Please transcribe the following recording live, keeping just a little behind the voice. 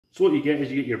So what you get is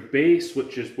you get your base,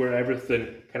 which is where everything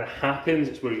kind of happens.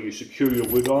 It's where you secure your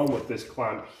wood on with this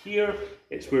clamp here.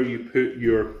 It's where you put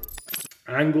your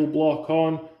angle block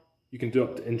on. You can do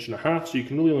up to 1.5 inches, so you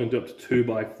can really only do up to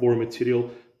 2x4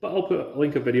 material. But I'll put a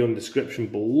link of video in the description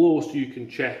below so you can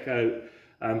check out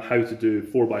how to do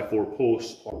 4x4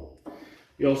 posts.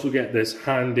 You also get this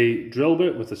handy drill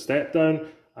bit with a step down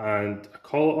and a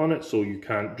collet on it so you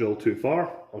can't drill too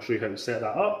far. I'll show you how to set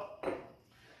that up.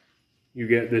 You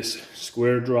get this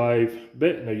square drive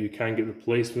bit. Now you can get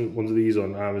replacement ones of these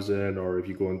on Amazon or if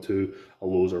you go into a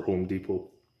Lowe's or Home Depot.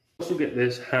 Also get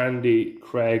this handy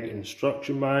Kreg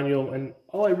instruction manual, and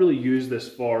all I really use this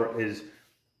for is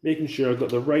making sure I've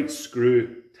got the right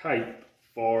screw type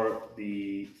for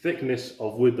the thickness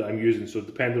of wood that I'm using. So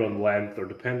depending on length or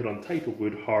depending on type of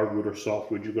wood, hardwood or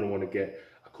softwood, you're going to want to get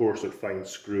a coarse or fine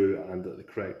screw and at the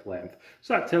correct length.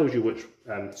 So that tells you which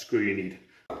screw you need.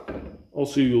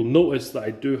 Also, you'll notice that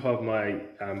I do have my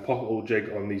pocket hole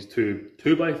jig on these two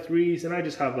 2x3s, and I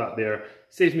just have that there.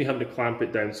 Saves me having to clamp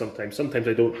it down sometimes. Sometimes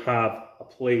I don't have a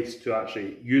place to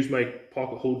actually use my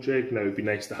pocket hole jig. Now it would be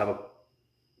nice to have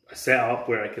a setup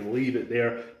where I can leave it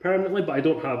there permanently, but I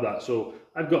don't have that. So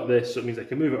I've got this, so it means I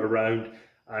can move it around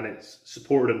and it's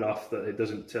supported enough that it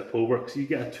doesn't tip over. Because you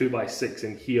get a 2x6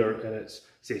 in here and it's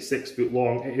say 6 foot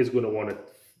long, it is going to want to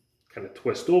kind of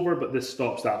twist over, but this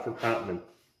stops that from happening.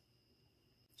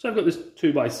 So I've got this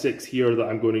 2x6 here that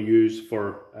I'm going to use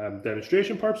for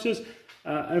demonstration purposes.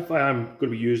 If I am going to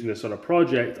be using this on a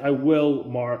project, I will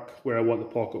mark where I want the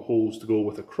pocket holes to go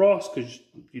with a cross, because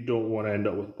you don't want to end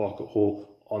up with a pocket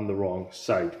hole on the wrong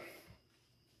side.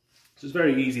 So it's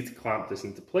very easy to clamp this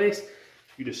into place.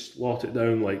 You just slot it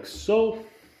down like so,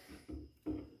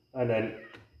 and then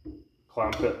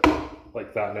clamp it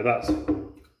like that. Now that's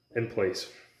in place.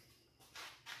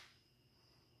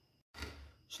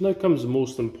 So now comes the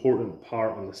most important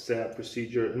part on the setup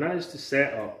procedure, and that is to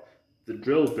set up the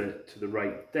drill bit to the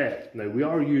right depth. Now we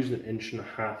are using 1.5 inches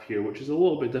here, which is a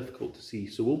little bit difficult to see.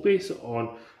 So we'll base it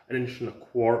on 1.25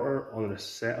 inches on a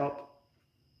setup.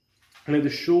 Now the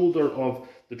shoulder of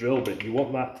the drill bit, you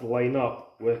want that to line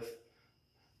up with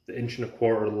the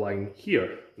 1.25 inch line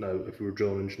here. Now if we were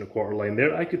drilling 1.25 inch line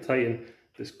there, I could tighten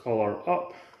this collar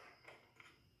up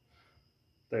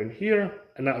down here,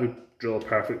 and that would drill a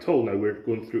perfect hole. Now we're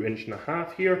going through 1.5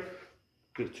 inches here,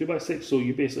 with 2x6, so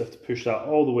you basically have to push that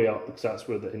all the way up because that's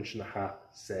where the 1.5 inch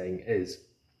setting is.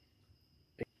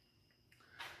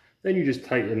 Then you just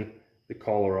tighten the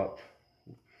collar up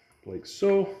like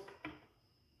so.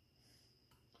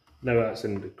 Now that's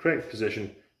in the correct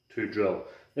position to drill.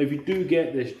 Now if you do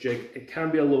get this jig, it can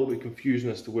be a little bit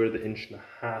confusing as to where the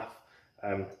 1.5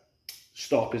 inch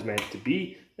stop is meant to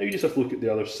be. Now you just have to look at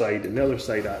the other side, and the other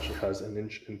side actually has 1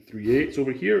 3/8 inches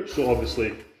over here, so obviously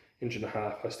 1.5 inches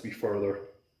has to be further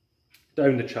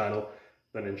down the channel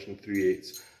than 1 3/8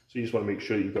 inches. So you just want to make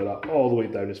sure that you've got that all the way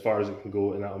down as far as it can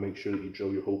go, and that will make sure that you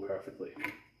drill your hole perfectly.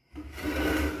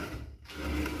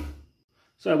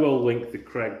 So I will link the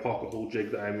Kreg pocket hole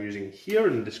jig that I'm using here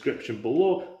in the description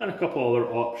below, and a couple other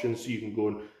options so you can go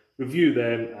and review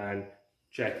them and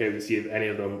check out and see if any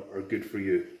of them are good for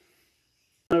you.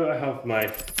 Now I have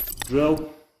my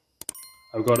drill.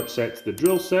 I've got it set to the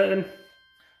drill setting,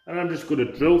 and I'm just going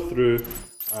to drill through,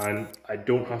 and I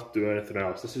don't have to do anything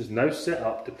else. This is now set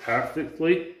up to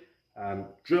perfectly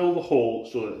drill the hole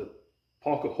so that the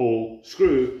pocket hole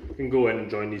screw can go in and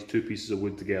join these two pieces of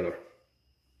wood together.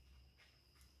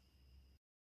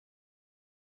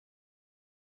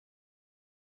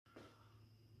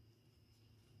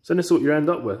 So this is what you end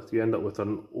up with. You end up with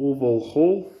an oval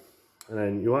hole, and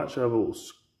then you actually have a little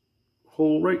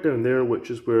hole right down there,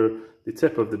 which is where the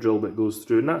tip of the drill bit goes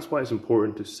through, and that's why it's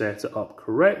important to set it up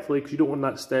correctly, because you don't want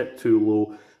that step too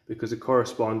low, because the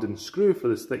corresponding screw for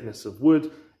this thickness of wood,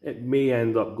 it may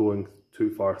end up going too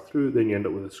far through. Then you end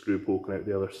up with a screw poking out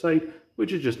the other side,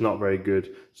 which is just not very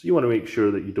good. So you want to make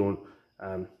sure that you don't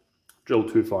drill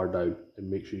too far down, and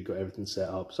make sure you've got everything set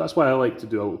up. So that's why I like to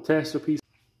do a little tester piece.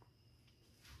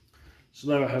 So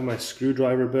now I have my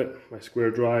screwdriver bit, my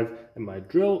square drive, and my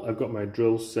drill. I've got my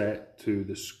drill set to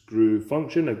the screw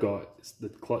function. I've got the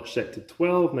clutch set to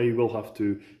 12. Now you will have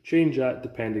to change that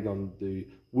depending on the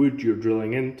wood you're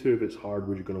drilling into. If it's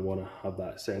hardwood, you're going to want to have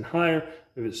that setting higher.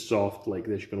 If it's soft like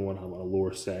this, you're going to want to have it on a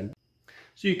lower setting.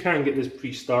 So you can get this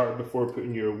pre-started before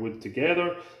putting your wood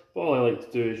together. But all I like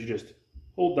to do is you just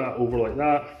hold that over like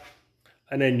that,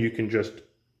 and then you can just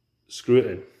screw it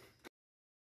in.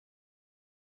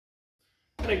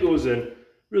 And it goes in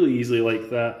really easily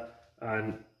like that,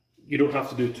 and you don't have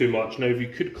to do too much. Now if you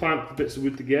could clamp the bits of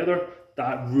wood together,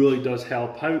 that really does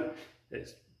help out.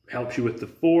 It helps you with the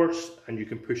force, and you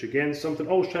can push against something.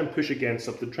 Always try and push against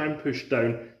something, try and push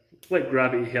down, let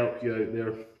gravity help you out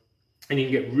there, and you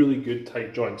can get really good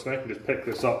tight joints. Now I can just pick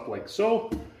this up like so,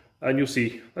 and you'll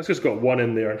see that's just got one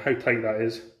in there, and how tight that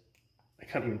is, I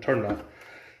can't even turn that.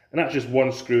 And that's just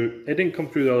one screw. It didn't come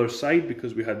through the other side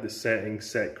because we had the settings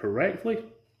set correctly.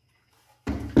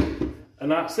 And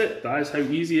that's it. That is how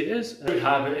easy it is. There you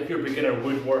have it. If you're a beginner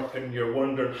woodworking, you're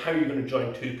wondering how you're going to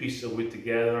join two pieces of wood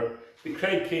together, the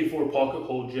Kreg K4 pocket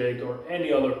hole jig or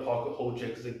any other pocket hole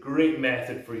jig is a great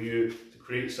method for you to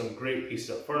create some great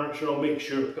pieces of furniture. I'll make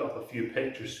sure to put up a few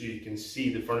pictures so you can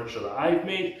see the furniture that I've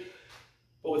made.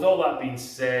 But with all that being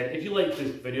said, if you liked this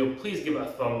video, please give it a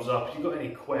thumbs up. If you've got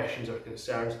any questions or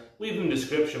concerns, leave them in the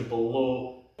description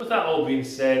below. With that all being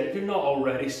said, if you're not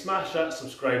already, smash that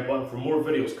subscribe button for more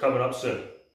videos coming up soon.